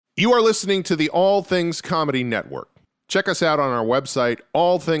You are listening to the All Things Comedy Network. Check us out on our website,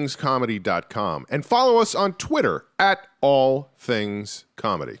 allthingscomedy.com, and follow us on Twitter at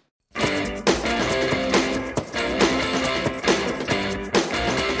allthingscomedy.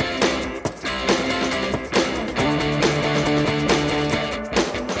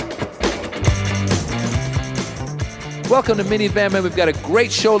 Welcome to Minivan Man. We've got a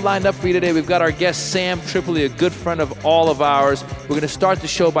great show lined up for you today. We've got our guest, Sam Tripoli, a good friend of all of ours. We're going to start the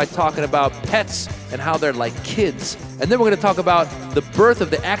show by talking about pets and how they're like kids. And then we're going to talk about the birth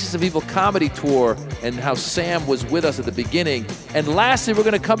of the Axis of Evil comedy tour and how Sam was with us at the beginning. And lastly, we're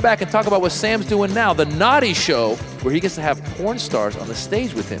going to come back and talk about what Sam's doing now, the Naughty Show, where he gets to have porn stars on the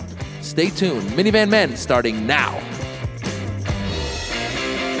stage with him. Stay tuned. Minivan Men starting now.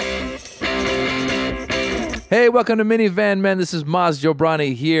 Hey, welcome to Minivan Men. This is Maz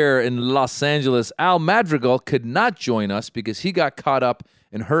Jobrani here in Los Angeles. Al Madrigal could not join us because he got caught up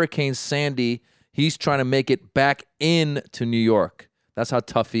in Hurricane Sandy. He's trying to make it back into New York. That's how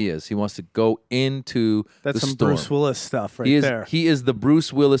tough he is. He wants to go into the storm. That's some Bruce Willis stuff there. He is the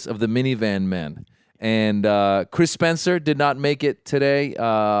Bruce Willis of the Minivan Men. And Chris Spencer did not make it today.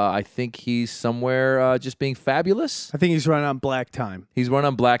 I think he's somewhere just being fabulous. I think he's running on black time. He's running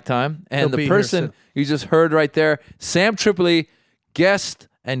on black time. And He'll the person you just heard right there, Sam Tripoli, guest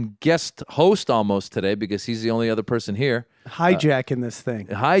host almost today because he's the only other person here. Hijacking this thing.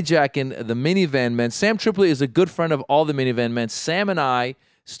 Hijacking the Minivan Men. Sam Tripoli is a good friend of all the Minivan Men. Sam and I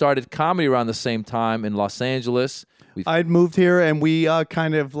started comedy around the same time in Los Angeles. I'd moved here and we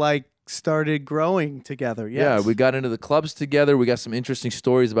kind of like started growing together. Yes. Yeah, we got into the clubs together. We got some interesting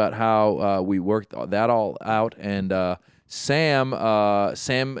stories about how we worked that all out. And Sam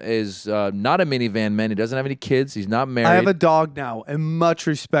is not a Minivan Man. He doesn't have any kids. He's not married. I have a dog now, and much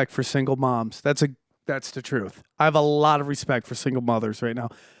respect for single moms. That's the truth. I have a lot of respect for single mothers right now.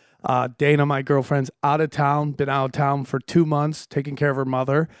 Dana, my girlfriend's out of town. Been out of town for 2 months, taking care of her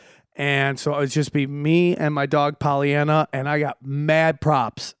mother. And so it would just be me and my dog Pollyanna, and I got mad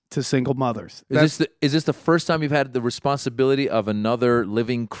props to single mothers. Is this the first time you've had the responsibility of another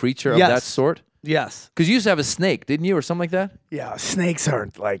living creature of that sort? Yes. Because you used to have a snake, didn't you, or something like that? Yeah, snakes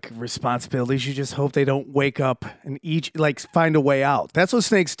aren't like responsibilities. You just hope they don't wake up and find a way out. That's what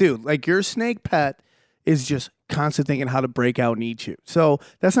snakes do. Like your snake pet is just constantly thinking how to break out and eat you. So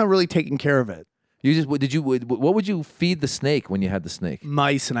that's not really taking care of it. What would you feed the snake when you had the snake?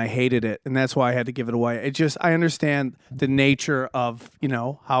 Mice, and I hated it, and that's why I had to give it away. I understand the nature of,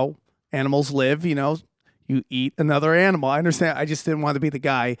 how animals live, you eat another animal. I understand. I just didn't want to be the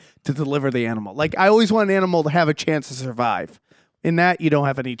guy to deliver the animal. Like, I always want an animal to have a chance to survive. In that, you don't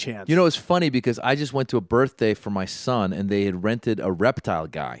have any chance. It's funny because I just went to a birthday for my son, and they had rented a reptile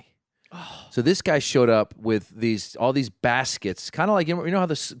guy. So this guy showed up with all these baskets, kind of like, you know how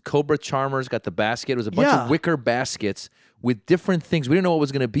the Cobra Charmers got the basket? It was a bunch of wicker baskets with different things. We didn't know what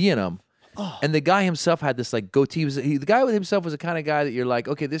was going to be in them. And the guy himself had this like goatee. The guy with himself was the kind of guy that you're like,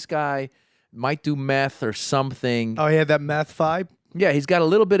 okay, this guy might do meth or something. Oh, he had that meth vibe? Yeah, he's got a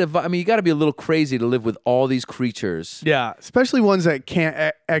little bit of, you got to be a little crazy to live with all these creatures. Yeah, especially ones that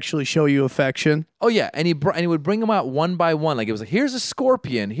can't actually show you affection. Oh, yeah, and he would bring them out one by one. Like, it was like, here's a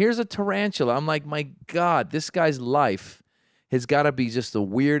scorpion, here's a tarantula. I'm like, my God, this guy's life has got to be just the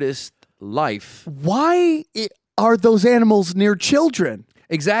weirdest life. Why are those animals near children?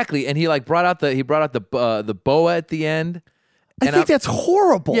 Exactly, and he brought out the boa at the end. I think that's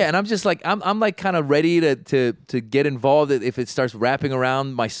horrible. Yeah, and I'm just like, I'm like kind of ready to get involved if it starts wrapping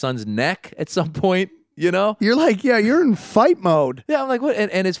around my son's neck at some point, You're like, yeah, you're in fight mode. Yeah, I'm like, what?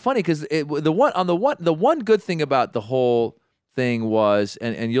 And it's funny because the one good thing about the whole thing was,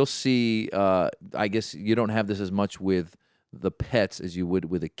 and you'll see, I guess you don't have this as much with the pets as you would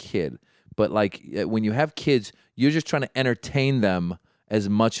with a kid, but like when you have kids, you're just trying to entertain them as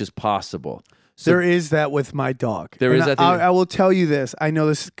much as possible. So, there is that with my dog. I will tell you this. I know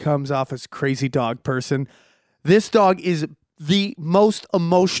this comes off as crazy dog person. This dog is the most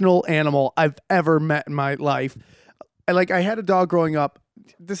emotional animal I've ever met in my life. I had a dog growing up.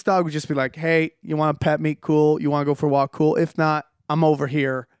 This dog would just be like, hey, you want to pet me? Cool. You want to go for a walk? Cool. If not, I'm over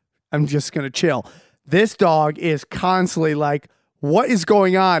here. I'm just going to chill. This dog is constantly like, what is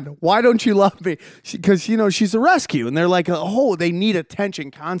going on? Why don't you love me? Because, she's a rescue, and they're like, they need attention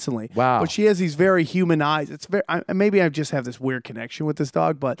constantly. Wow. But she has these very human eyes. Maybe I just have this weird connection with this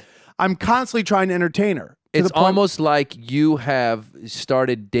dog, but I'm constantly trying to entertain her. It's almost like you have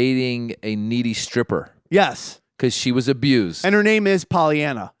started dating a needy stripper. Yes. Because she was abused. And her name is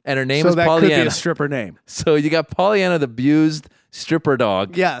Pollyanna. So that could be a stripper name. So you got Pollyanna, the abused stripper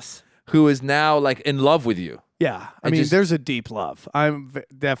dog. Yes. Who is now in love with you. Yeah. I mean, there's a deep love.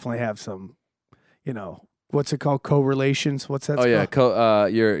 Definitely have some, what's it called? Co-relations. What's that? Oh, yeah.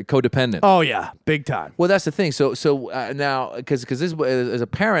 You're codependent. Oh, yeah. Big time. Well, that's the thing. So now, because this, as a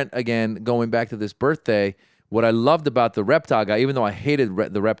parent, again, going back to this birthday, what I loved about the reptile guy, even though I hated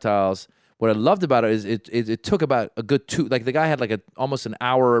the reptiles, what I loved about it is it took about a good the guy had like almost an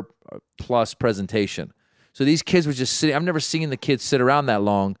hour plus presentation. So these kids were just sitting. I've never seen the kids sit around that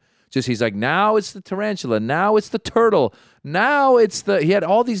long. He's like, now it's the tarantula, now it's the turtle, now it's he had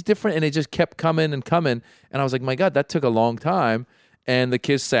all these different, and it just kept coming and coming. And I was like, my God, that took a long time. And the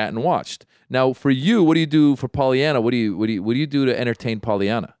kids sat and watched. Now, for you, what do you do for Pollyanna? What do you do to entertain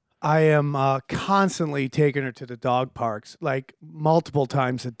Pollyanna? I am constantly taking her to the dog parks, like multiple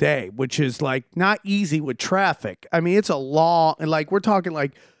times a day, which is like not easy with traffic. I mean, it's a long, and like we're talking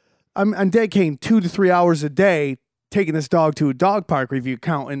like I'm dedicating 2 to 3 hours a day taking this dog to a dog park review,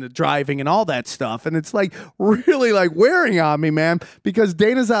 counting the driving and all that stuff. And it's like really like wearing on me, man, because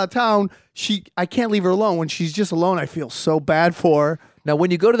Dana's out of town. I can't leave her alone. When she's just alone, I feel so bad for her. Now,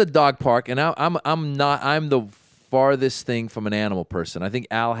 when you go to the dog park, and I'm the farthest thing from an animal person. I think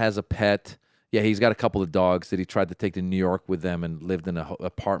Al has a pet. Yeah, he's got a couple of dogs that he tried to take to New York with them and lived in an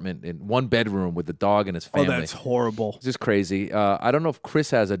apartment in 1 bedroom with the dog and his family. Oh, that's horrible. It's just crazy. I don't know if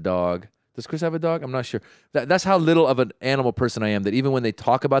Chris has a dog. Does Chris have a dog? I'm not sure. That's how little of an animal person I am, that even when they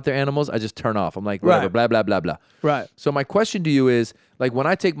talk about their animals, I just turn off. I'm like, whatever, right. Blah, blah, blah, blah. Right. So my question to you is, like, when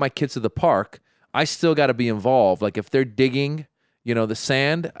I take my kids to the park, I still got to be involved. Like, if they're digging, the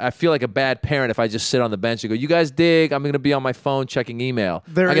sand, I feel like a bad parent if I just sit on the bench and go, you guys dig, I'm going to be on my phone checking email.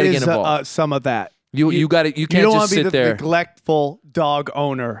 There I gotta is get involved. Some of that. You can't you don't just sit be the there. Neglectful dog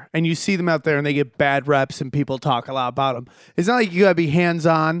owner, and you see them out there and they get bad reps and people talk a lot about them. It's not like you gotta be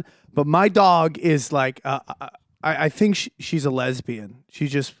hands-on, but my dog is like I think she's a lesbian.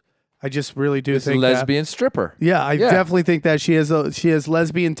 I just really do think a lesbian stripper. Yeah, I definitely think that she has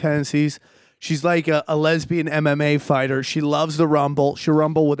lesbian tendencies. She's like a lesbian MMA fighter. She loves the rumble. She'll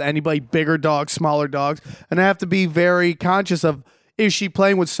rumble with anybody, bigger dogs, smaller dogs. And I have to be very conscious of, is she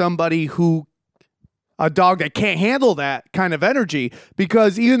playing with somebody a dog that can't handle that kind of energy?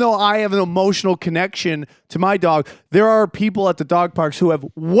 Because even though I have an emotional connection to my dog, there are people at the dog parks who have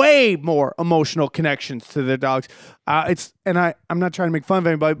way more emotional connections to their dogs. I'm not trying to make fun of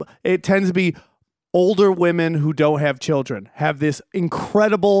anybody, but it tends to be older women who don't have children have this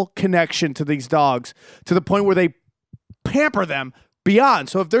incredible connection to these dogs to the point where they pamper them beyond.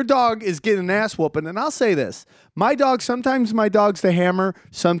 So if their dog is getting an ass whooping, and I'll say this, sometimes my dog's the hammer,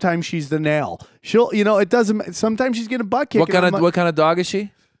 sometimes she's the nail. It doesn't, sometimes she's getting a butt kick. What kind of dog is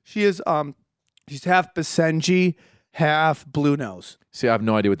she? She is, she's half Basenji, half Blue Nose. See, I have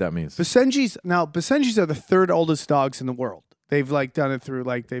no idea what that means. Basenjis are the 3rd oldest dogs in the world. They've done it through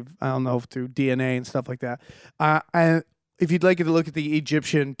through DNA and stuff like that. And if you'd like to look at the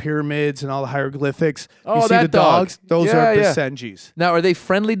Egyptian pyramids and all the hieroglyphics, you see the dogs. Those are Basenjis. Now, are they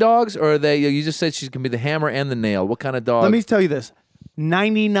friendly dogs, or are they? You just said she's gonna be the hammer and the nail. What kind of dog? Let me tell you this: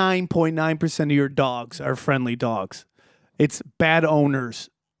 99.9% of your dogs are friendly dogs. It's bad owners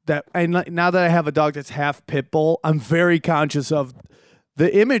and now that I have a dog that's half pit bull, I'm very conscious of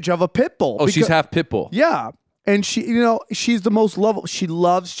the image of a pit bull. Oh, she's half pit bull. Yeah. And she's the most lovable. She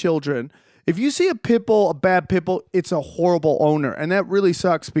loves children. If you see a bad pit bull, it's a horrible owner. And that really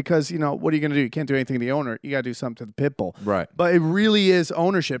sucks because, what are you going to do? You can't do anything to the owner. You got to do something to the pit bull. Right. But it really is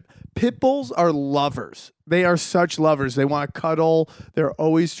ownership. Pit bulls are lovers. They are such lovers. They want to cuddle. They're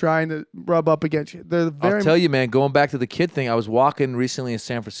always trying to rub up against you. I'll tell you, man, going back to the kid thing, I was walking recently in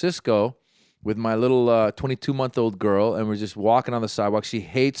San Francisco with my little 22-month-old girl, and we're just walking on the sidewalk. She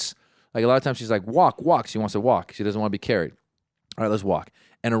hates... Like, a lot of times she's like, walk. She wants to walk. She doesn't want to be carried. All right, let's walk.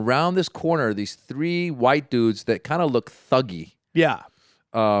 And around this corner, these 3 white dudes that kind of look thuggy. Yeah.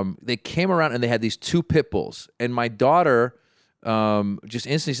 They came around and they had these 2 pit bulls. And my daughter just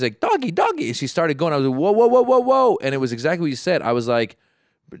instantly, she's like, doggy. And she started going. I was like, whoa. And it was exactly what you said. I was like,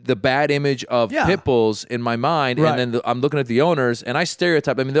 the bad image of pit bulls in my mind. Right. And then I'm looking at the owners, and I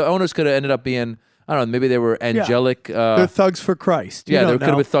stereotype. I mean, the owners could have ended up being... I don't know, maybe they were angelic. They're thugs for Christ. They could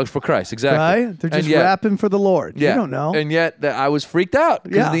have been thugs for Christ, exactly. Right? They're just rapping for the Lord. Yeah. You don't know. And yet I was freaked out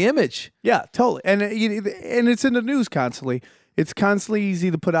because of the image. Yeah, totally. And it's in the news constantly. It's constantly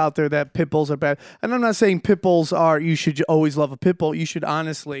easy to put out there that pit bulls are bad. And I'm not saying pit bulls you should always love a pit bull. You should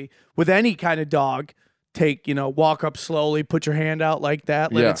honestly, with any kind of dog, walk up slowly, put your hand out like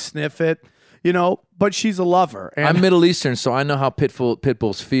that, let it sniff it. But she's a lover. And I'm Middle Eastern, so I know how pit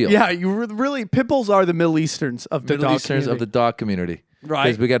bulls feel. Yeah, pit bulls are the Middle Easterns of the dog community. Of the dog community.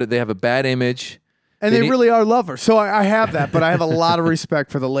 Right. Because they have a bad image. And they really are lovers. So I have that, but I have a lot of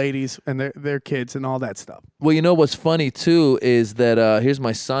respect for the ladies and their kids and all that stuff. Well, you know what's funny too is that here's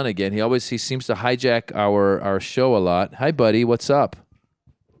my son again. He seems to hijack our show a lot. Hi, buddy. What's up?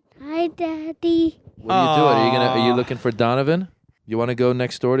 Hi, Daddy. What are you doing? Are you looking for Donovan? You want to go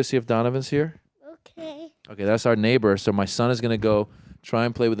next door to see if Donovan's here? Okay. Okay, that's our neighbor. So my son is gonna go try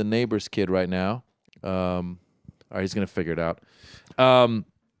and play with the neighbor's kid right now. All right, he's gonna figure it out.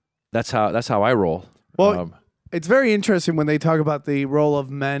 That's how I roll. Well, it's very interesting when they talk about the role of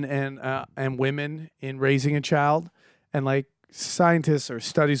men and women in raising a child, and like scientists or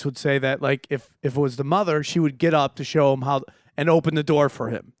studies would say that like if it was the mother, she would get up to show him how and open the door for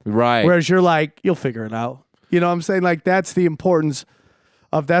him. Right. Whereas you're like, you'll figure it out. You know what I'm saying? Like that's the importance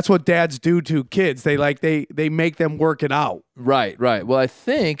of that's what dads do to kids. They make them work it out. Right. Well, I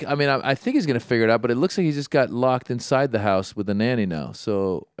think he's gonna figure it out, but it looks like he just got locked inside the house with the nanny now.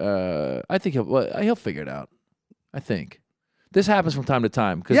 So I think he'll figure it out. I think this happens from time to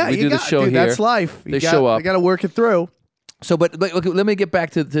time because we do the show here. That's life. Show up. They got to work it through. So, but okay, let me get back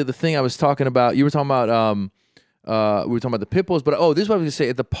to the thing I was talking about. You were talking about we were talking about the pit bulls, but this is what I was gonna say.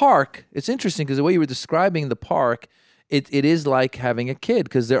 At the park, it's interesting because the way you were describing the park. It is like having a kid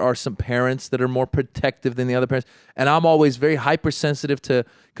because there are some parents that are more protective than the other parents. And I'm always very hypersensitive to,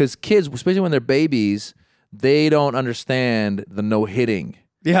 because kids, especially when they're babies, they don't understand the no hitting.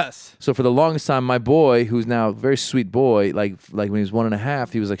 Yes. So for the longest time, my boy, who's now a very sweet boy, like when he was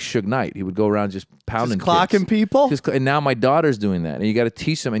 1.5, he was like Suge Knight. He would go around just pounding just clocking kids. people. And now my daughter's doing that. And you got to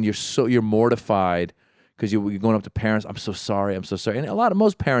teach them, and you're mortified. Because you're going up to parents, I'm so sorry. And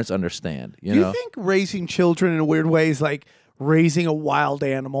most parents understand, you know? Do you think raising children in a weird way is like raising a wild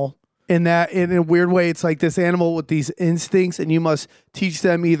animal? In a weird way, it's like this animal with these instincts, and you must teach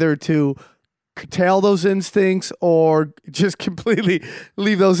them either to curtail those instincts or just completely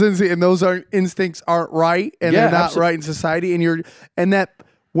leave those instincts, and those instincts aren't right, and they're not right in society. And that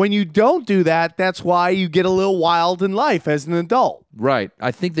when you don't do that, that's why you get a little wild in life as an adult. Right.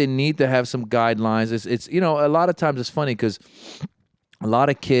 I think they need to have some guidelines. It's a lot of times it's funny because a lot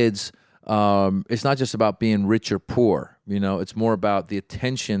of kids, it's not just about being rich or poor. It's more about the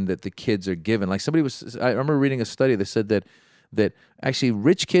attention that the kids are given. Like I remember reading a study that said that actually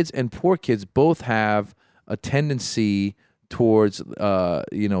rich kids and poor kids both have a tendency towards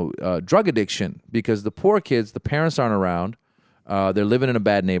drug addiction, because the poor kids, the parents aren't around. They're living in a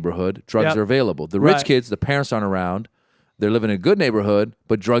bad neighborhood. Drugs are available. The rich kids, the parents aren't around. They're living in a good neighborhood,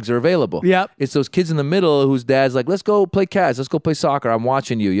 but drugs are available. Yep. It's those kids in the middle whose dad's like, let's go play catch. Let's go play soccer. I'm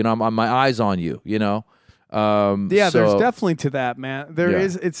watching you. I'm my eyes on you, there's definitely to that, man. There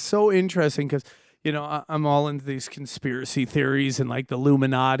is. It's so interesting because, I'm all into these conspiracy theories and like the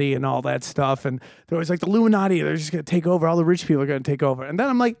Illuminati and all that stuff. And they're always like, the Illuminati, they're just going to take over. All the rich people are going to take over. And then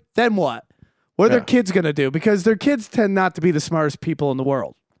I'm like, then what? What are their kids going to do? Because their kids tend not to be the smartest people in the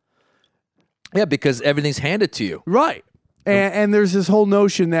world. Yeah, because everything's handed to you. Right. And there's this whole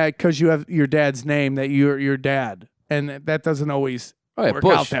notion that because you have your dad's name that you're your dad. And that doesn't always work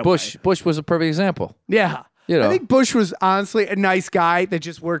out that way. Bush was a perfect example. Yeah. I think Bush was honestly a nice guy that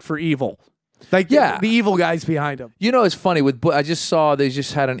just worked for evil. Like the evil guys behind him. It's funny with I just saw they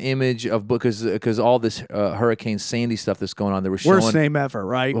just had an image of because all this Hurricane Sandy stuff that's going on. They were showing worst name ever,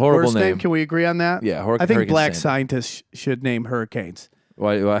 right? Horrible worst name. Can we agree on that? Yeah, I think Hurricane black Sandy. Scientists should name hurricanes.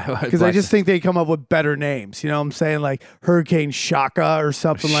 Why? Because I just think they come up with better names. You know what I'm saying? Like Hurricane Shaka or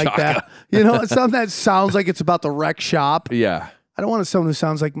something like that. Something that sounds like it's about the wreck shop. Yeah. I don't want someone who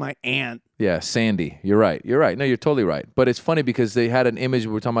sounds like my aunt. Yeah, Sandy. You're right. No, you're totally right. But it's funny because they had an image.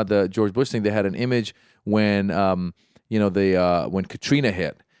 We were talking about the George Bush thing. They had an image when, when Katrina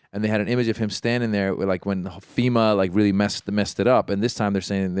hit, and they had an image of him standing there, like when FEMA really messed it up. And this time they're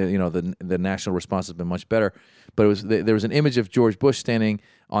saying that the national response has been much better. But there was an image of George Bush standing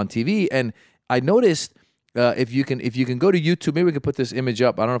on TV, and I noticed if you can go to YouTube, maybe we could put this image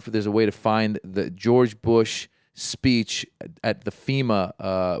up. I don't know if there's a way to find the George Bush speech at the FEMA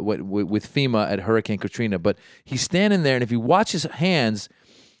with FEMA at Hurricane Katrina, but he's standing there, and if you watch his hands,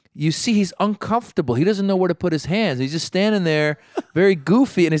 you see he's uncomfortable. He doesn't know where to put his hands. He's just standing there, very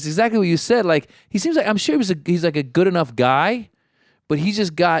goofy, and it's exactly what you said. Like he seems like, I'm sure he's like a good enough guy, but he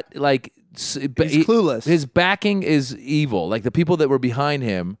just got like he's clueless. His backing is evil. Like the people that were behind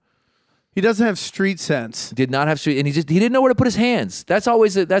him. He doesn't have street sense. Did not have street, and he didn't know where to put his hands. That's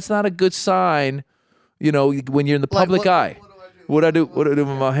not a good sign. When you're in the public eye. What do I do with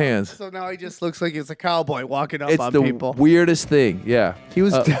my hands? So now he just looks like he's a cowboy walking up on people. It's the weirdest thing, yeah. He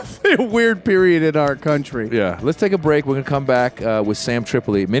was definitely a weird period in our country. Yeah, let's take a break. We're going to come back with Sam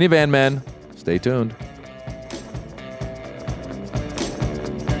Tripoli. Minivan Men, stay tuned.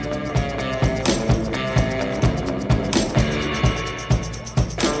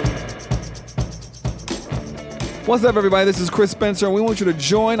 What's up, everybody? This is Chris Spencer, and we want you to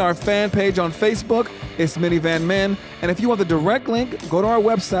join our fan page on Facebook. It's Minivan Men. And if you want the direct link, go to our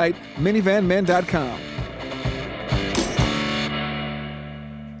website, minivanmen.com.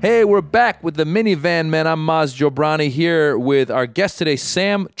 Hey, we're back with the Minivan Men. I'm Maz Jobrani here with our guest today,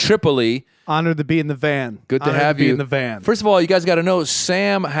 Sam Tripoli. Honored to be in the van. Good to have you in the van. First of all, you guys got to know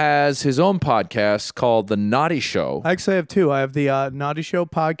Sam has his own podcast called The Naughty Show. I actually have two. I have the Naughty Show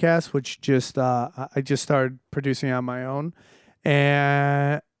podcast, which I just started producing on my own,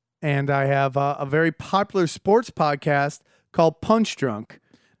 and I have a very popular sports podcast called Punch Drunk.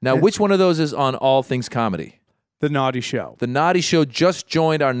 Now, which one of those is on All Things Comedy? The Naughty Show. The Naughty Show just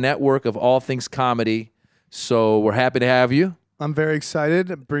joined our network of All Things Comedy, so we're happy to have you. I'm very excited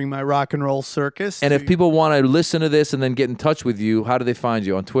to bring my rock and roll circus. And if people want to listen to this and then get in touch with you, how do they find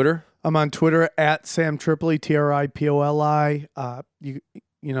you? On Twitter? I'm on Twitter at Sam Tripoli, Tripoli. You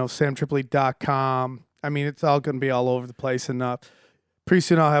know, samtripoli.com. I mean, it's all going to be all over the place. And pretty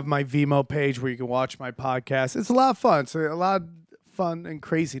soon I'll have my Vimeo page where you can watch my podcast. It's a lot of fun. It's a lot of fun and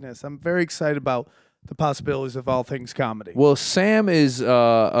craziness. I'm very excited about the possibilities of All Things Comedy. Well, Sam is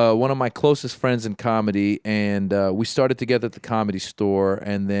one of my closest friends in comedy, and we started together at the Comedy Store,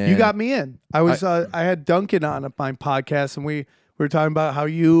 and then you got me in. I had Duncan on my podcast, and we were talking about how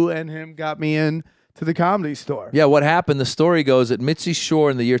you and him got me in to the Comedy Store. Yeah, what happened? The story goes that Mitzi Shore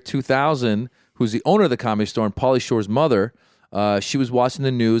in the year 2000, who's the owner of the Comedy Store and Pauly Shore's mother, she was watching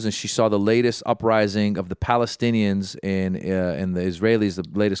the news and she saw the latest uprising of the Palestinians and the Israelis. The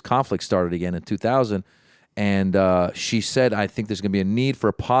latest conflict started again in 2000. And she said, I think there's going to be a need for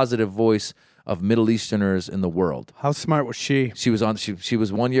a positive voice of Middle Easterners in the world. How smart was she? She was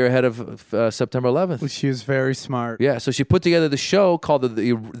 1 year ahead of September 11th. Well, she was very smart. Yeah, so she put together the show called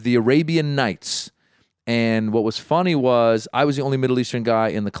the Arabian Nights. And what was funny was I was the only Middle Eastern guy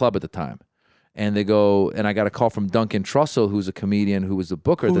in the club at the time. And they go, and I got a call from Duncan Trussell, who's a comedian who was the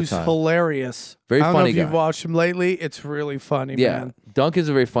booker at the time. Who's hilarious. Very funny guy. I don't know if you've watched him lately. It's really funny, man. Duncan's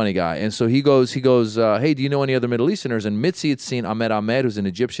a very funny guy. And so he goes, hey, do you know any other Middle Easterners? And Mitzi had seen Ahmed, who's an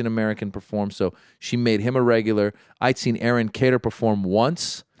Egyptian-American, perform, so she made him a regular. I'd seen Aaron Cater perform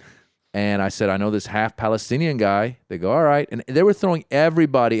once, and I said, I know this half-Palestinian guy. They go, all right. And they were throwing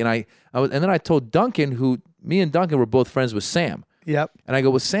everybody, and then I told Duncan, me and Duncan were both friends with Sam. Yep. And I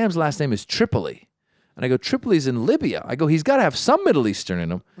go, well, Sam's last name is Tripoli. And I go, Tripoli's in Libya. I go, he's got to have some Middle Eastern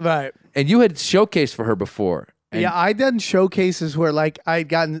in him. Right. And you had showcased for her before. Yeah, I done showcases where like I'd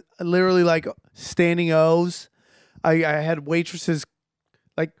gotten literally like standing O's. I had waitresses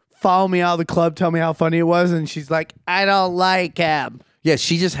like follow me out of the club, tell me how funny it was, and she's like, I don't like him. Yeah,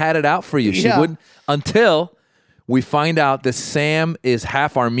 she just had it out for you. She wouldn't until we find out that Sam is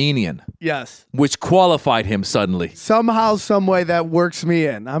half Armenian. Yes. Which qualified him suddenly. Somehow, some way that works me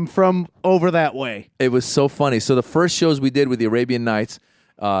in. I'm from over that way. It was so funny. So the first shows we did with the Arabian Nights,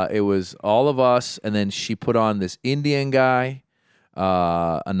 it was all of us, and then she put on this Indian guy,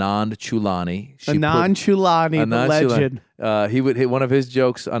 Anand Chulani. Anand Chulani, the legend. He would hit one of his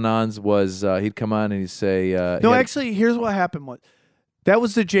jokes. Anand's was he'd come on and he'd say, "No, actually, here's what happened. That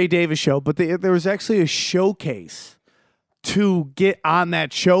was the Jay Davis show, but there was actually a showcase to get on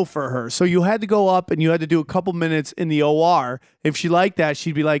that show for her. So you had to go up and you had to do a couple minutes in the OR. If she liked that,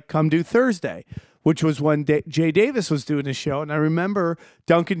 she'd be like, come do Thursday, which was when Jay Davis was doing his show. And I remember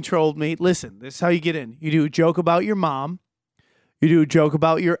Duncan told me, listen, this is how you get in. You do a joke about your mom. You do a joke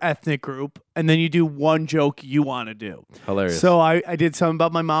about your ethnic group, and then you do one joke you want to do. Hilarious. So I did something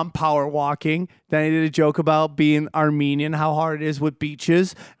about my mom power walking. Then I did a joke about being Armenian, how hard it is with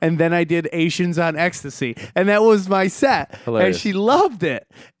beaches. And then I did Asians on ecstasy. And that was my set. Hilarious. And she loved it.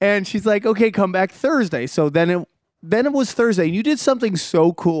 And she's like, okay, come back Thursday. So then it was Thursday. And you did something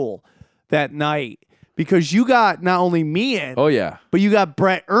so cool that night. Because you got not only me in, oh yeah, but you got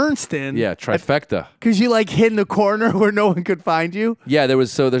Brett Ernst in. Yeah, trifecta. Because you like hid in the corner where no one could find you. Yeah,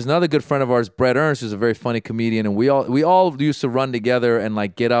 there's another good friend of ours, Brett Ernst, who's a very funny comedian, and we all used to run together and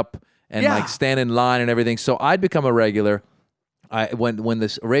like get up and like stand in line and everything. So I'd become a regular. When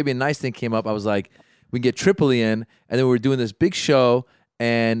this Arabian Nights thing came up, I was like, we can get Tripoli in, and then we were doing this big show,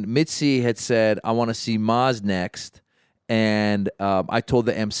 and Mitzi had said, I want to see Maz next, and I told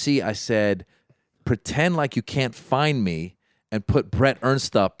the MC, I said, pretend like you can't find me and put Brett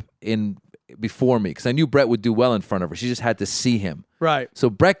Ernst up in before me, because I knew Brett would do well in front of her. She just had to see him. Right. So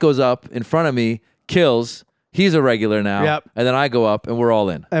Brett goes up in front of me, kills. He's a regular now. Yep. And then I go up and we're all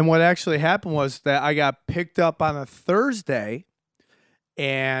in. And what actually happened was that I got picked up on a Thursday,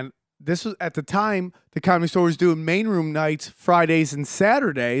 and this was at the time the Comedy Store was doing main room nights Fridays and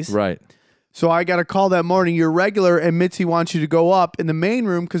Saturdays. Right. So I got a call that morning, you're regular, and Mitzi wants you to go up in the main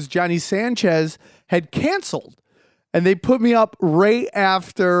room because Johnny Sanchez had canceled. and they put me up right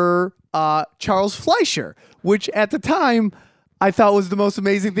after Charles Fleischer, which at the time I thought was the most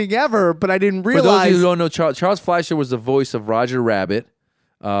amazing thing ever, but I didn't realize. For those of you who don't know, Charles Fleischer was the voice of Roger Rabbit.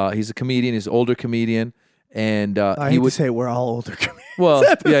 He's a comedian. He's an older comedian. And I would say we're all older comedians. Well,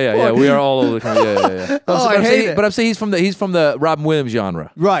 yeah. We are all older comedians. Yeah. But I'm saying he's from the Robin Williams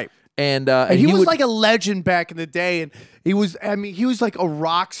genre. Right. And he was like a legend back in the day, and he was like a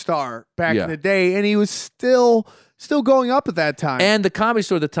rock star back in the day, and he was still going up at that time. And the Comedy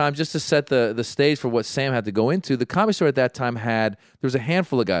Store at the time, just to set the stage for what Sam had to go into, the Comedy Store at that time there was a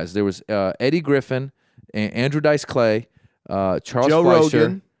handful of guys. There was Eddie Griffin, Andrew Dice Clay, Charles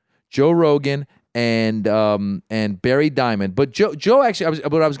Fleischer, Joe Rogan, and Barry Diamond. But Joe actually,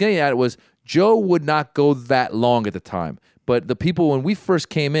 what I was getting at was Joe would not go that long at the time. But the people, when we first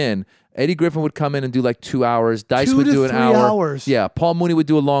came in, Eddie Griffin would come in and do like 2 hours. Dice would do an hour. 2 to 3 hours. Yeah, Paul Mooney would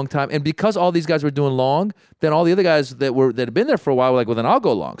do a long time. And because all these guys were doing long, then all the other guys that had been there for a while were like, well, then I'll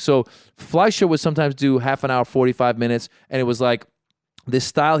go long. So Fleischer would sometimes do half an hour, 45 minutes, and it was like this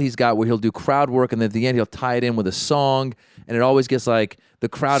style he's got where he'll do crowd work, and then at the end he'll tie it in with a song, and it always gets like the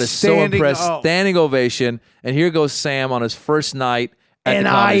crowd is so impressed, standing ovation. And here goes Sam on his first night at the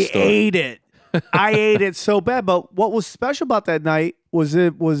Comedy Store. Ate it. I ate it so bad. But what was special about that night was I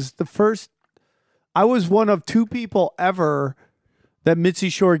was one of 2 people ever that Mitzi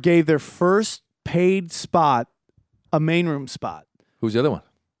Shore gave their first paid spot, a main room spot. Who's the other one?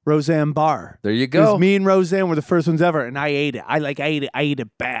 Roseanne Barr. There you go. Me and Roseanne were the first ones ever, and I ate it. I ate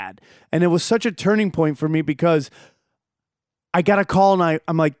it bad. And it was such a turning point for me because I got a call, and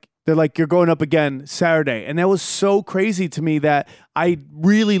I'm like, they're like, you're going up again Saturday. And that was so crazy to me that I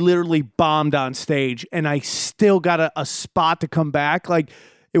really literally bombed on stage, and I still got a spot to come back. Like,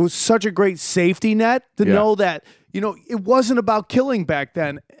 it was such a great safety net to know that, it wasn't about killing back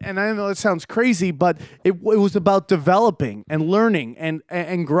then. And I know it sounds crazy, but it was about developing and learning and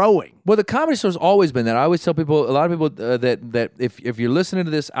growing. Well, the Comedy Store's always been that. I always tell people, a lot of people, that if you're listening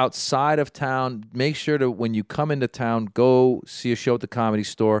to this outside of town, make sure to, when you come into town, go see a show at the Comedy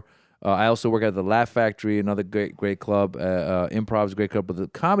Store. I also work at the Laugh Factory, another great club. Improv's a great club. But the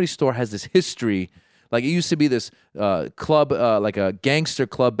Comedy Store has this history. Like, it used to be this club, like a gangster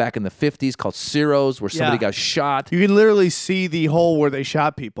club back in the 50s called Ciro's, where somebody got shot. You can literally see the hole where they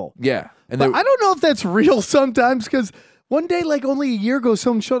shot people. Yeah. But I don't know if that's real sometimes, because one day, like only a year ago,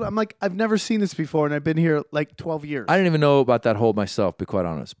 someone showed up. I'm like, I've never seen this before, and I've been here like 12 years. I didn't even know about that hole myself, to be quite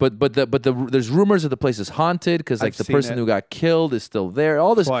honest. But there's rumors that the place is haunted because like the person who got killed is still there.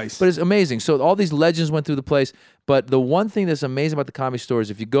 All this, Twice. But it's amazing. So all these legends went through the place. But the one thing that's amazing about the Comedy Store is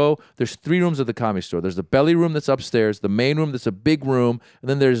if you go, there's 3 rooms of the Comedy Store. There's the belly room that's upstairs, the main room that's a big room, and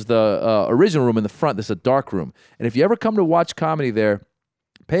then there's the original room in the front that's a dark room. And if you ever come to watch comedy there,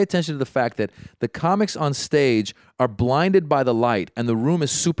 pay attention to the fact that the comics on stage are blinded by the light, and the room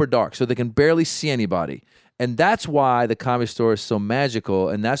is super dark, so they can barely see anybody. And that's why the Comedy Store is so magical,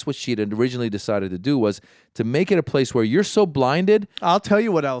 and that's what she had originally decided to do, was to make it a place where you're so blinded. I'll tell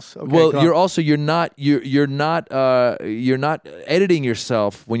you what else. Okay, well, you're not editing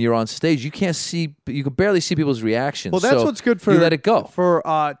yourself when you're on stage. You can't see, you can barely see people's reactions. Well, that's what's good for you let it go for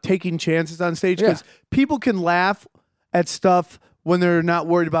taking chances on stage, because people can laugh at stuff when they're not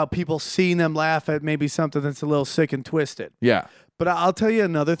worried about people seeing them laugh at maybe something that's a little sick and twisted. Yeah. But I'll tell you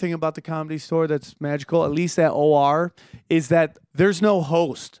another thing about the Comedy Store that's magical, at least at OR, is that there's no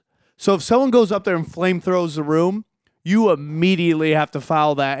host. So if someone goes up there and flamethrowers the room, you immediately have to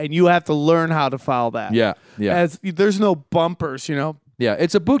follow that, and you have to learn how to follow that. Yeah, yeah. As there's no bumpers, Yeah,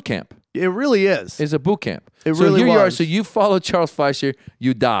 it's a boot camp. It really is. It's a boot camp. It really here was. You are. So you followed Charles Fleischer.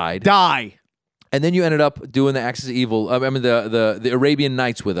 You died. And then you ended up doing the Axis of Evil. I mean, the Arabian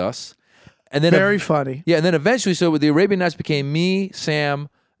Nights with us. And then very funny. Yeah, and then eventually, so the Arabian Nights became me, Sam,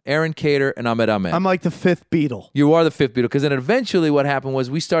 Aaron Cater, and Ahmed Ahmed. I'm like the 5th Beatle. You are the 5th Beatle, because then eventually what happened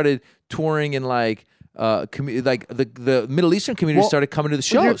was we started touring in like the Middle Eastern community started coming to the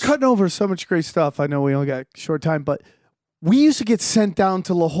shows. You're cutting over so much great stuff. I know we only got a short time, but we used to get sent down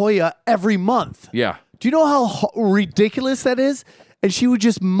to La Jolla every month. Yeah. Do you know how ridiculous that is? And she would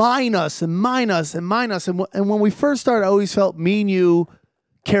just mine us and mine us and mine us. And when we first started, I always felt me and you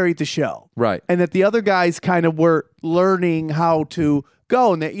carried the show. Right. And that the other guys kind of were learning how to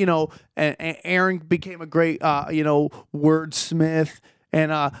go. And that, and Aaron became a great, wordsmith.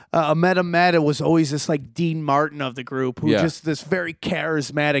 And Ahmed Ahmed was always this like Dean Martin of the group, who just this very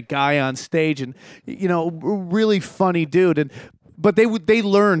charismatic guy on stage, and really funny dude. But they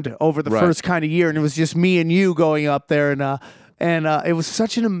learned over the first kind of year, and it was just me and you going up there, and it was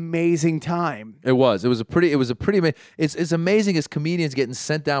such an amazing time. It was. It was a pretty. It's amazing as comedians getting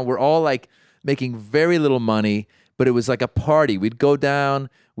sent down. We're all like making very little money. but it was like a party. We'd go down,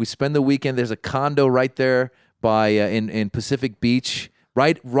 we spend the weekend. There's a condo right there by in Pacific Beach,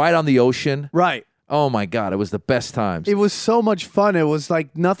 right on the ocean. Right. Oh my God, it was the best times. It was so much fun. It was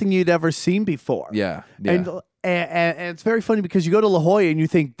like nothing you'd ever seen before. Yeah. And it's very funny because you go to La Jolla and you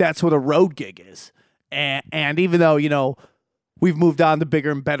think that's what a road gig is. And even though, we've moved on to bigger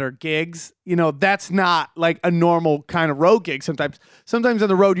and better gigs, that's not like a normal kind of road gig. Sometimes on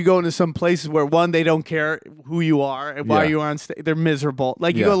the road, you go into some places where, one, they don't care who you are and why you're on stage. They're miserable.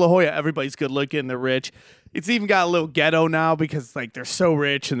 Like you go to La Jolla, everybody's good looking, they're rich. It's even got a little ghetto now because like they're so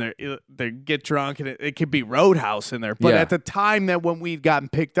rich and they get drunk and it could be Roadhouse in there. But at the time that when we'd gotten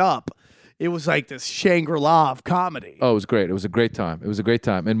picked up, it was like this Shangri-La of comedy. Oh, it was great. It was a great time.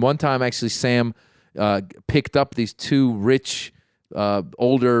 And one time, actually, Sam picked up these two rich,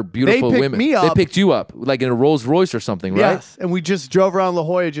 older, beautiful women. Me up. They picked you up, like in a Rolls Royce or something, right? Yes, and we just drove around La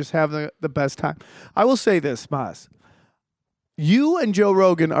Jolla just having the best time. I will say this, Maz. You and Joe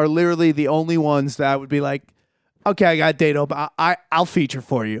Rogan are literally the only ones that I would be like, okay, I got a date open. I'll feature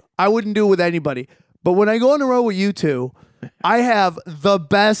for you. I wouldn't do it with anybody. But when I go on the road with you two, I have the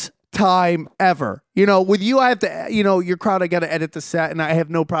best time ever. With you, I have to, your crowd, I got to edit the set, and I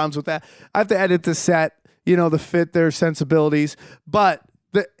have no problems with that. I have to edit the set, to fit their sensibilities. But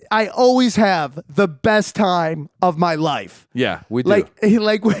I always have the best time of my life. Yeah, we do.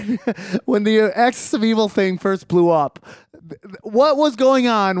 Like when the Axis of Evil thing first blew up, what was going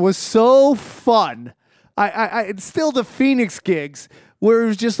on was so fun. It's still the Phoenix gigs where it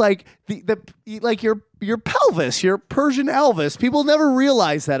was just like like your pelvis, your Persian Elvis. People never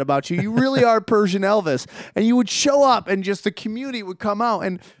realize that about you. You really are Persian Elvis, and you would show up, and just the community would come out,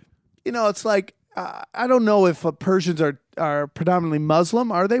 and it's like I don't know if Persians are predominantly Muslim.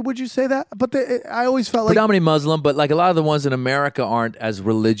 Are they? Would you say that? But I always felt like predominantly Muslim, but like a lot of the ones in America aren't as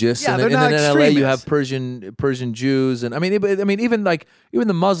religious. Yeah, and they're then, not and then in LA you have extremists. Persian Jews, and I mean even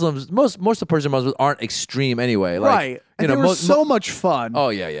the Muslims, most of the Persian Muslims aren't extreme anyway. Like, right. And they were so much fun. Oh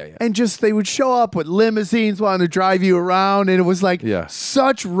yeah. And just they would show up with limousines wanting to drive you around, and it was like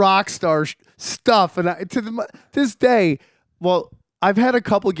such rock star stuff. And to this day, I've had a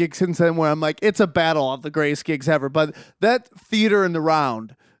couple gigs since then where I'm like, it's a battle of the greatest gigs ever. But that theater in the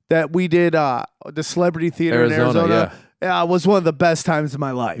round that we did, the Celebrity Theater in Arizona, was one of the best times of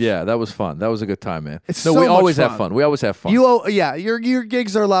my life. Yeah, that was fun. That was a good time, man. We always have fun. We always have fun. Your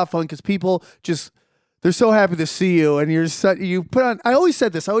gigs are a lot of fun because people they're so happy to see you, and you put on. I always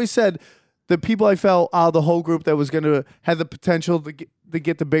said this. I always said the people I felt out of the whole group that was going to have the potential to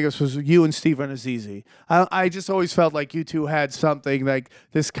get the biggest was you and Steve Azizi. I just always felt like you two had something like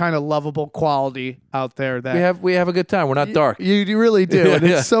this kind of lovable quality out there that we have a good time. We're not dark. You really do, and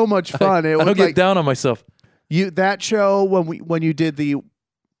it's so much fun. I don't get down on myself. That show when you did the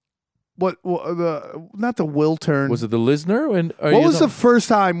not the Wiltern. Was it the Lisner? What was the first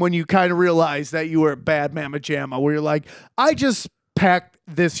time when you kind of realized that you were a bad Mamma Jamma, where you're like, I just packed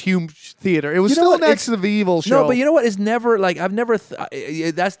this huge theater. It was still next to the Evil show. No, but you know what? It's never like I've never.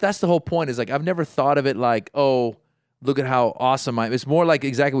 That's the whole point. Is like I've never thought of it like, oh, look at how awesome I am. It's more like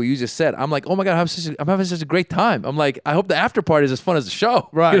exactly what you just said. I'm like, oh my God, I'm having such a great time. I'm like, I hope the after party is as fun as the show.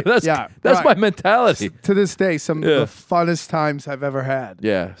 Right. That's my mentality. To this day, some of the funnest times I've ever had.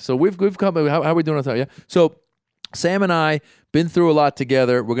 Yeah. So we've come. How are we doing on time? Yeah. So Sam and I been through a lot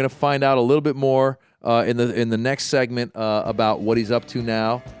together. We're gonna find out a little bit more in the next segment about what he's up to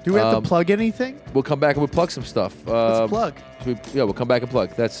now. Do we have to plug anything? We'll come back and we'll plug some stuff. Let's plug. We'll come back and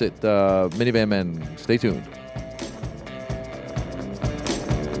plug. That's it. Minivan Men, stay tuned.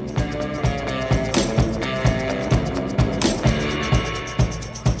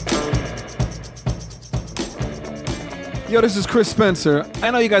 Yo, this is Chris Spencer.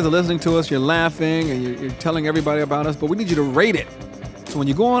 I know you guys are listening to us, you're laughing, and you're telling everybody about us, but we need you to rate it. So when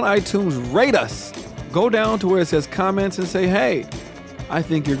you go on iTunes, rate us. Go down to where it says comments and say, hey, I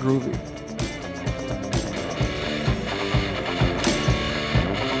think you're groovy.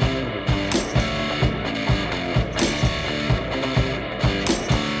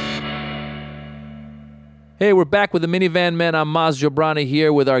 Hey, we're back with the Minivan Men. I'm Maz Jobrani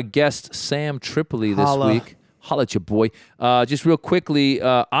here with our guest, Sam Tripoli, this week. Holla at your boy. Just real quickly,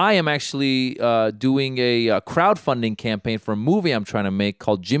 I am actually doing a crowdfunding campaign for a movie I'm trying to make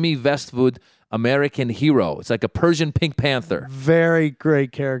called Jimmy Westwood, American Hero. It's like a Persian Pink Panther. Very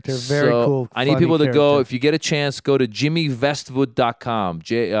great character. Very cool. I need people to go. If you get a chance, go to jimmywestwood.com.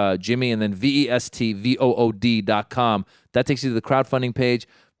 Jimmy and then VESTVOOD.com. That takes you to the crowdfunding page.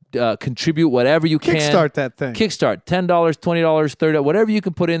 Contribute whatever you can. Kickstart that thing. Kickstart. $10, $20, $30, whatever you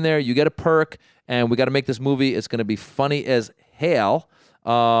can put in there. You get a perk, and we got to make this movie. It's going to be funny as hell.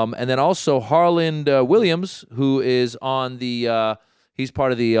 And then also Harland Williams, who is on the he's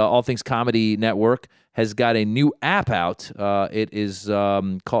part of the All Things Comedy Network, has got a new app out. It is it's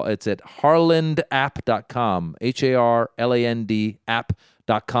at harlandapp.com, HARLAND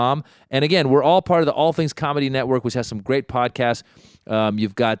app.com. And again, we're all part of the All Things Comedy Network, which has some great podcasts.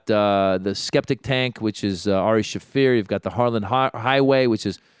 You've got the Skeptic Tank, which is Ari Shaffir. You've got the Harland Highway, which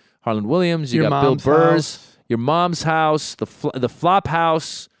is Harland Williams. You got Bill Burrs, Your Mom's House, the Flop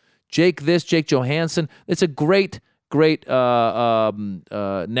House, Jake Johansson. It's a great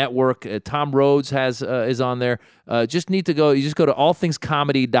network. Tom Rhodes is on there. You just go to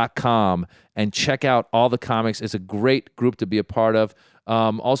allthingscomedy.com and check out all the comics. It's a great group to be a part of.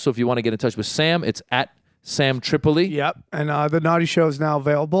 Also, if you want to get in touch with Sam, it's at Sam Tripoli. Yep, and the Naughty Show is now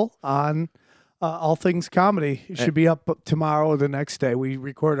available on All Things Comedy. It should be up tomorrow or the next day. We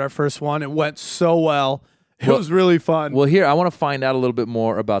recorded our first one. It went so well. It was really fun. Well, here, I want to find out a little bit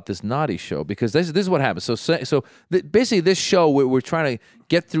more about this Naughty Show, because this is what happens. So basically, this show, we're trying to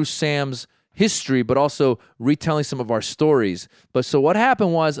get through Sam's history, but also retelling some of our stories. But so what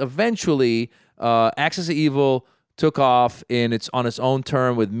happened was, eventually, Axis of Evil took off on its own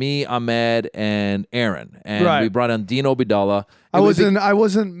term with me, Ahmed, and Aaron, and we brought on Dean Obeidallah. I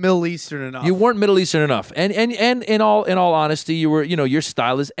wasn't Middle Eastern enough. You weren't Middle Eastern enough, and in all honesty, you were. Your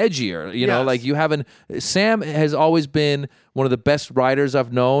style is edgier. Like you haven't. Sam has always been one of the best writers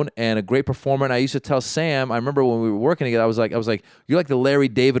I've known and a great performer. And I used to tell Sam, I remember when we were working together, I was like, you're like the Larry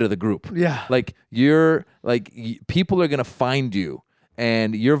David of the group. Yeah, like people are gonna find you,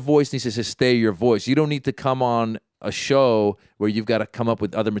 and your voice needs to stay your voice. You don't need to come on a show where you've got to come up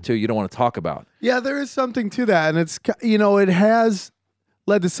with other material you don't want to talk about. Yeah, there is something to that. And it's, it has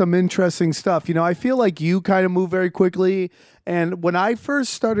led to some interesting stuff. I feel like you kind of move very quickly. And when I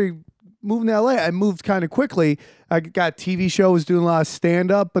first started moving to LA, I moved kind of quickly. I got TV shows, doing a lot of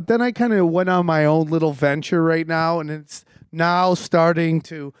stand-up, but then I kind of went on my own little venture right now. And it's now starting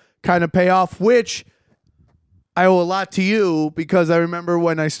to kind of pay off, which I owe a lot to you, because I remember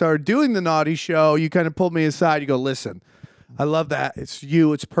when I started doing the Naughty Show, you kind of pulled me aside. You go, listen, I love that. It's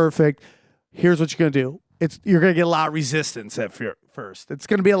you. It's perfect. Here's what you're going to do. You're going to get a lot of resistance at first. It's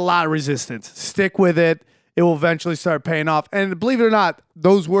going to be a lot of resistance. Stick with it. It will eventually start paying off. And believe it or not,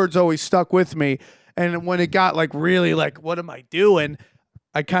 those words always stuck with me. And when it got really what am I doing?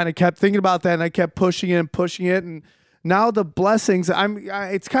 I kind of kept thinking about that, and I kept pushing it. And now the blessings,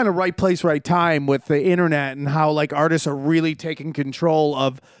 it's kind of right place, right time with the internet, and how artists are really taking control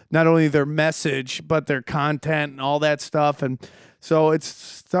of not only their message, but their content and all that stuff. And so it's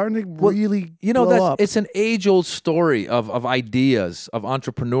starting to really blow up. It's an age-old story of ideas, of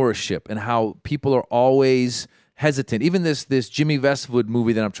entrepreneurship, and how people are always hesitant. Even this Jimmy Westwood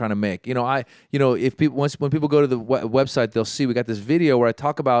movie that I'm trying to make. If people when people go to the website, they'll see we got this video where I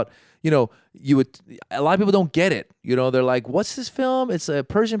talk about, a lot of people don't get it. They're like, what's this film? It's a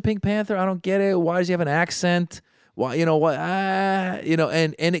Persian Pink Panther. I don't get it. Why does he have an accent? Why,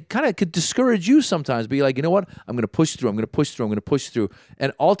 and it kind of could discourage you sometimes. Be like, you know what? I'm going to push through.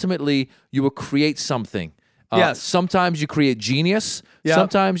 And ultimately, you will create something. Yes. Sometimes you create genius. Yep.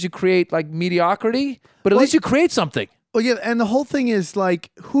 Sometimes you create mediocrity. But at least you create something. Well, yeah, and the whole thing is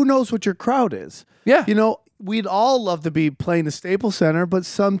who knows what your crowd is? Yeah. We'd all love to be playing the Staples Center, but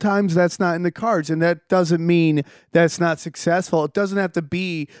sometimes that's not in the cards, and that doesn't mean that's not successful. It doesn't have to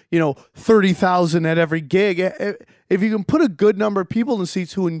be, 30,000 at every gig. If you can put a good number of people in the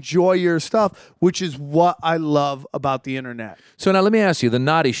seats who enjoy your stuff, which is what I love about the internet. So now let me ask you, the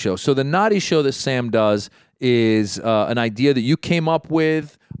Naughty Show. So the Naughty Show that Sam does is an idea that you came up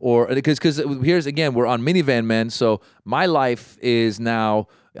with, or because here's again, we're on Minivan Men, so my life is now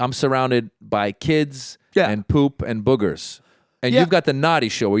I'm surrounded by kids. Yeah. And poop and boogers. And you've got the Naughty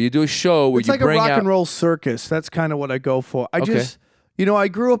Show, where you do a show where it's you bring out... It's like a rock and roll circus. That's kind of what I go for. I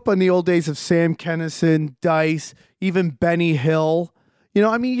grew up in the old days of Sam Kinison, Dice, even Benny Hill.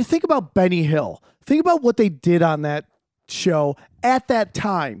 You think about Benny Hill. Think about what they did on that show at that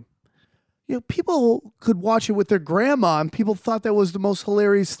time. People could watch it with their grandma, and people thought that was the most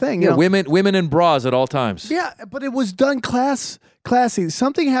hilarious thing. Women in bras at all times. Yeah, but it was done classy.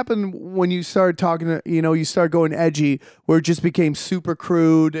 Something happened when you started talking to, you started going edgy, where it just became super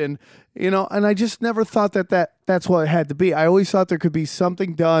crude, and and I just never thought that that's what it had to be. I always thought there could be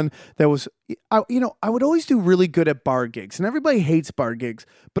something done that was, I would always do really good at bar gigs, and everybody hates bar gigs,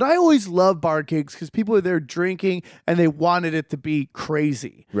 but I always love bar gigs because people are there drinking and they wanted it to be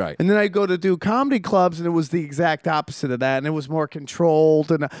crazy. Right. And then I go to do comedy clubs and it was the exact opposite of that, and it was more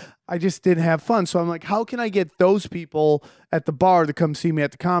controlled, and I just didn't have fun. So I'm like, how can I get those people at the bar to come see me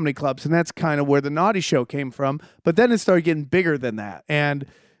at the comedy clubs? And that's kind of where the Naughty Show came from. But then it started getting bigger than that, and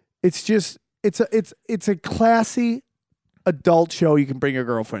it's just it's a classy adult show you can bring your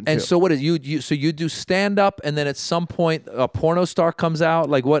girlfriend to. And so what is so you do stand up, and then at some point a porno star comes out?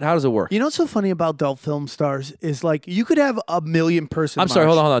 Like what? How does it work? You know what's so funny about adult film stars is like you could have 1 million person. I'm sorry,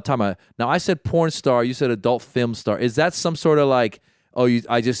 hold on, time out. Now I said porn star, you said adult film star. Is that some sort of like,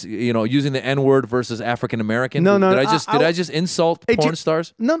 I just using the N-word versus African American? No. Did I just insult porn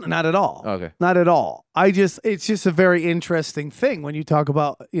stars? No, not at all. Okay. Not at all. It's just a very interesting thing when you talk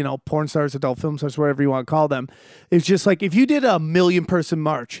about, porn stars, adult film stars, whatever you want to call them. It's just like if you did 1 million person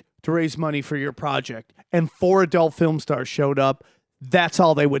march to raise money for your project and 4 adult film stars showed up, that's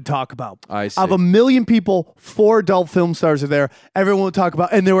all they would talk about. I see. Of 1 million people, 4 adult film stars are there. Everyone would talk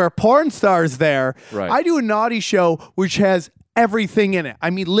about, and there were porn stars there. Right. I do a Naughty Show which has everything in it. I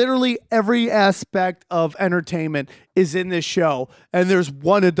mean, literally every aspect of entertainment is in this show, and there's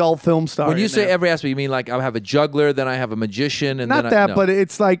 1 adult film star. When you say there. every aspect, you mean like I have a juggler, then I have a magician, and not then that, no. but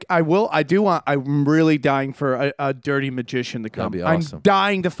it's like I'm really dying for a dirty magician to come. That'd be awesome. I'm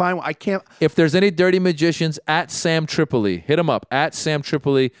dying to find one. I can't. If there's any dirty magicians, at Sam Tripoli, hit him up at Sam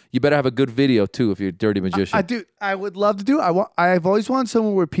Tripoli. You better have a good video too if you're a dirty magician. I do. I would love to do. I've always wanted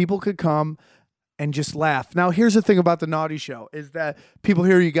somewhere where people could come and just laugh. Now, here's the thing about the Naughty Show is that people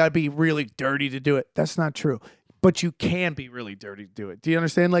hear you got to be really dirty to do it. That's not true. But you can be really dirty to do it. Do you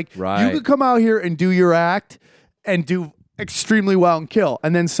understand? Like, right. You could come out here and do your act and do extremely well and kill.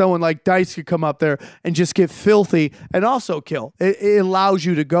 And then someone like Dice could come up there and just get filthy and also kill. It allows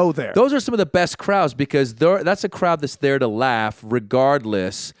you to go there. Those are some of the best crowds because that's a crowd that's there to laugh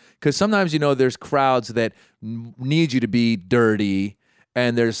regardless. Because sometimes, there's crowds that need you to be dirty.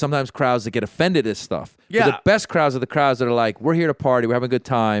 And there's sometimes crowds that get offended at stuff. Yeah. But the best crowds are the crowds that are like, we're here to party, we're having a good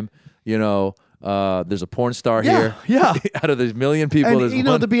time. There's a porn star here. Yeah. Out of these million people, and, there's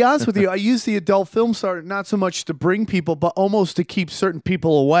one. To be honest with you, I use the adult film star not so much to bring people, but almost to keep certain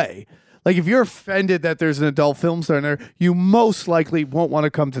people away. Like if you're offended that there's an adult film star in there, you most likely won't want to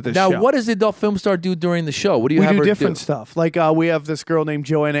come to the show. Now, what does the adult film star do during the show? What do you have her do? We do different stuff. Like we have this girl named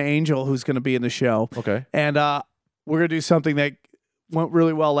Joanna Angel who's going to be in the show. Okay. And we're going to do something that went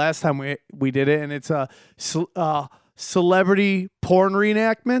really well last time we did it, and it's celebrity porn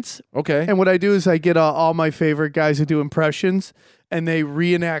reenactments. Okay. And what I do is I get all my favorite guys who do impressions, and they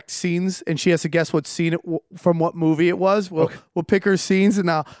reenact scenes, and she has to guess what scene from what movie it was. We'll pick her scenes, and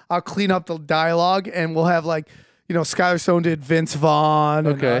I'll clean up the dialogue, and we'll have like, Skylar Stone did Vince Vaughn.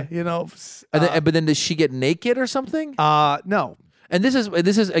 Okay. And, but then does she get naked or something? No. And this is where the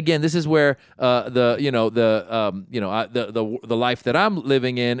life that I'm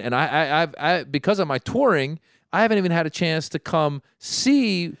living in, and I because of my touring, I haven't even had a chance to come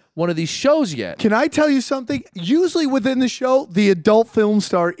see one of these shows yet. Can I tell you something? Usually within the show, the adult film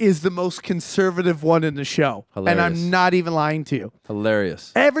star is the most conservative one in the show. Hilarious. And I'm not even lying to you.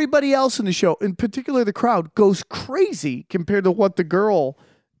 Hilarious. Everybody else in the show, in particular the crowd, goes crazy compared to what the girl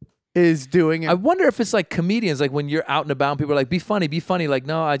is doing. I wonder if it's like comedians, like when you're out and about and people are like, be funny. Like,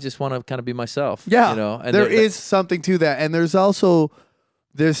 no, I just want to kind of be myself. Yeah. And there is something to that. And there's also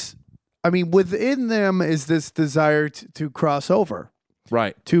this, within them is this desire to cross over.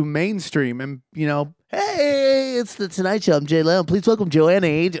 Right. To mainstream and, hey, it's the Tonight Show. I'm Jay Leno. Please welcome Joanna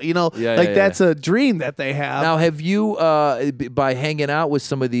Angel. That's a dream that they have. Now, have you, by hanging out with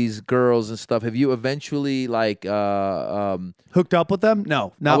some of these girls and stuff, have you eventually hooked up with them?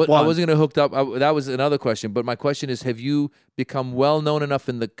 No, not one. I wasn't going to hook up. That was another question. But my question is, have you become well known enough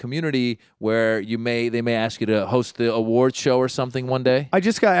in the community where they may ask you to host the award show or something one day? I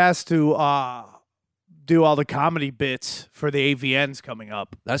just got asked to do all the comedy bits for the AVNs coming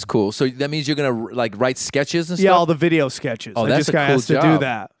up. That's cool. So that means you're gonna write sketches and stuff? Yeah, all the video sketches. Oh, I that's just got asked to do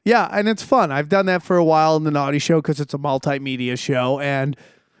that. Yeah, and it's fun. I've done that for a while in the Naughty Show because it's a multimedia show, and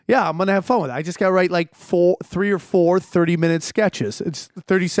yeah, I'm gonna have fun with it. I just got to write like 3 or 4 30-minute sketches. It's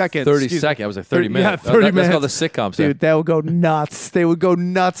 30 seconds. 30 seconds. I was like 30 minutes. Yeah, 30 minutes. That's called the sitcoms. Dude, that would go nuts. They would go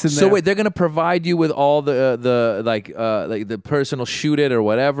nuts in there. So wait, they're gonna provide you with all the personal shoot it or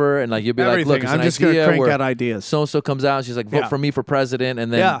whatever, and like you'll be everything. like, look, I'm just gonna crank out ideas. So and so comes out, and she's like, vote for me for president,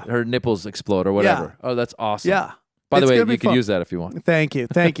 and then her nipples explode or whatever. Yeah. Oh, that's awesome. Yeah. By the way, you can use that if you want. Thank you.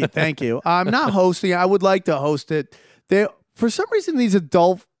 I'm not hosting. I would like to host it. For some reason, these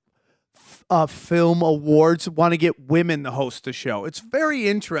adult film awards want to get women to host the show. It's very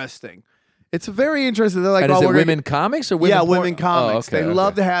interesting. It's very interesting. They're like, and is it women comics or women? Yeah, women comics. Oh, okay, they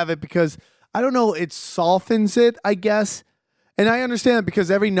love to have it because I don't know. It softens it, I guess. And I understand it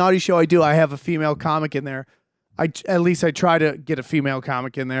because every naughty show I do, I have a female comic in there. At least I try to get a female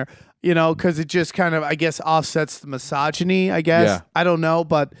comic in there, you know, because it just kind of, I guess, offsets the misogyny, I guess. Yeah. I don't know,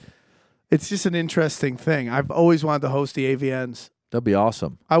 but it's just an interesting thing. I've always wanted to host the AVNs. That'd be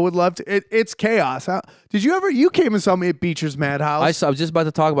awesome. I would love to. It's chaos. Did you ever? You came and saw me at Beecher's Madhouse. I was just about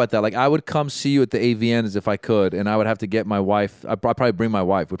to talk about that. Like, I would come see you at the AVNs if I could, and I would have to get my wife. I'd probably bring my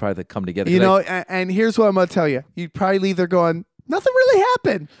wife. We'd probably have to come together. You know, and here's what I'm going to tell you. You'd probably leave there going, nothing really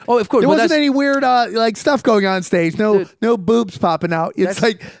happened. Oh, of course. There wasn't any weird like stuff going on stage. No boobs popping out. It's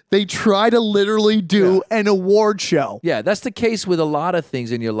like they try to literally do an award show. Yeah, that's the case with a lot of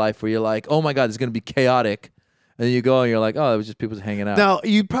things in your life where you're like, oh my God, it's going to be chaotic. And then you go and you're like, oh, it was just people hanging out. Now,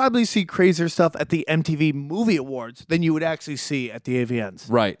 you'd probably see crazier stuff at the MTV Movie Awards than you would actually see at the AVNs.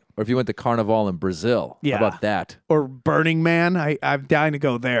 Right. Or if you went to Carnival in Brazil. Yeah. How about that? Or Burning Man. I'm dying to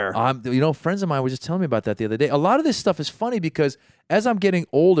go there. You know, friends of mine were just telling me about that the other day. A lot of this stuff is funny because as I'm getting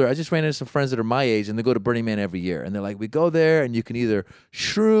older, I just ran into some friends that are my age and they go to Burning Man every year. And they're like, we go there and you can either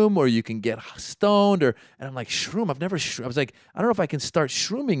shroom or you can get stoned. And I'm like, shroom? I've never shroomed. I was like, I don't know if I can start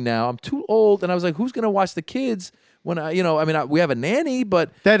shrooming now. I'm too old. And I was like, who's going to watch the kids? When we have a nanny,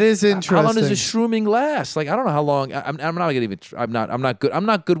 but that is interesting. How long does the shrooming last? Like, I don't know how long. I'm not gonna even. I'm not good. I'm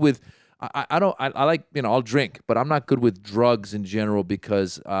not good with. I like, I'll drink, but I'm not good with drugs in general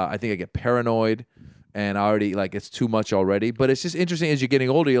because I think I get paranoid, and I already it's too much already. But it's just interesting as you're getting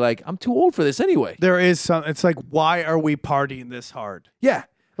older. You're like, I'm too old for this anyway. There is some. It's like, why are we partying this hard? Yeah,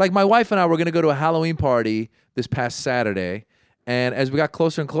 like my wife and I were gonna go to a Halloween party this past Saturday. And as we got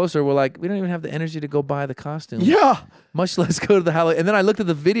closer and closer, we're like, we don't even have the energy to go buy the costumes. Yeah. Much less go to the Halloween. And then I looked at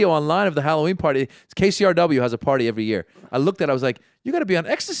the video online of the Halloween party. KCRW has a party every year. I looked at it. I was like, you got to be on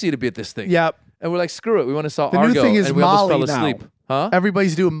ecstasy to be at this thing. Yep. And we're like, screw it. We want to saw the Argo. New thing is and we Molly almost fell asleep. Now. Huh?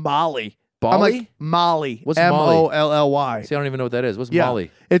 Everybody's doing Molly. Molly? I'm like, Molly. What's Molly? Molly. See, I don't even know what that is. What's Molly?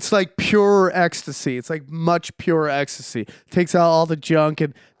 It's like pure ecstasy. It's like much pure ecstasy. Takes out all the junk,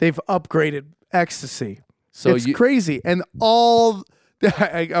 and they've upgraded ecstasy. So it's crazy. And all...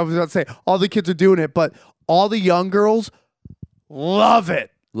 I was about to say, all the kids are doing it, but all the young girls love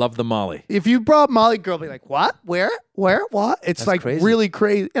it. Love the Molly. If you brought Molly, girl, be like, what? Where? What? It's like crazy. Really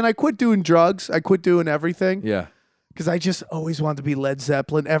crazy. And I quit doing drugs. I quit doing everything. Yeah. Because I just always wanted to be Led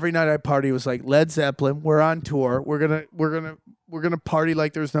Zeppelin. Every night I party was like, Led Zeppelin, we're on tour. We're gonna party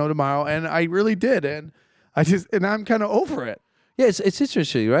like there's no tomorrow. And I really did. And I'm kind of over it. Yeah, it's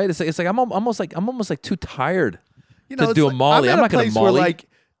interesting, right? It's like I'm almost like too tired. To do a Molly. I'm not going to Molly. Where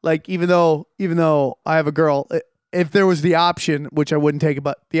like even though I have a girl, if there was the option, which I wouldn't take it,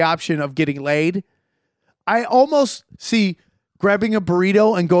 but the option of getting laid, I almost see grabbing a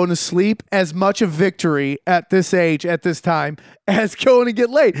burrito and going to sleep as much a victory at this age, at this time, as going to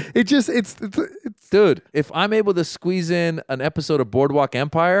get laid. It's dude, if I'm able to squeeze in an episode of Boardwalk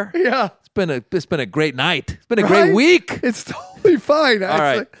Empire, yeah. It's been a great night. It's been a great week. It's totally fine. All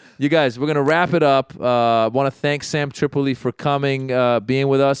right. You guys, we're going to wrap it up. I want to thank Sam Tripoli for coming, being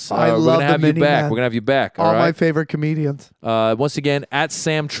with us. We're going to have you back. We're going to have you back. All right? my favorite comedians. Once again, at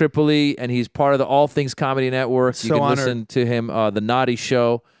Sam Tripoli, and he's part of the All Things Comedy Network. You can listen to him, The Naughty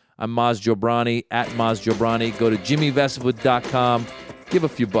Show. I'm Maz Jobrani, at Maz Jobrani. Go to jimmyvestwood.com. Give a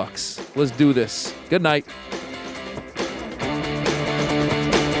few bucks. Let's do this. Good night.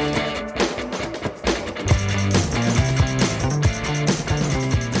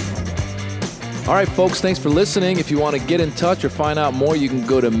 All right, folks, thanks for listening. If you want to get in touch or find out more, you can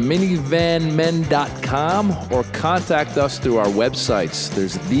go to minivanmen.com or contact us through our websites.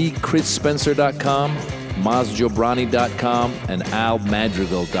 There's thechrisspencer.com, mazjobrani.com, and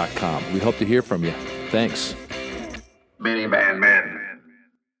almadrigal.com. We hope to hear from you. Thanks. Minivan Men.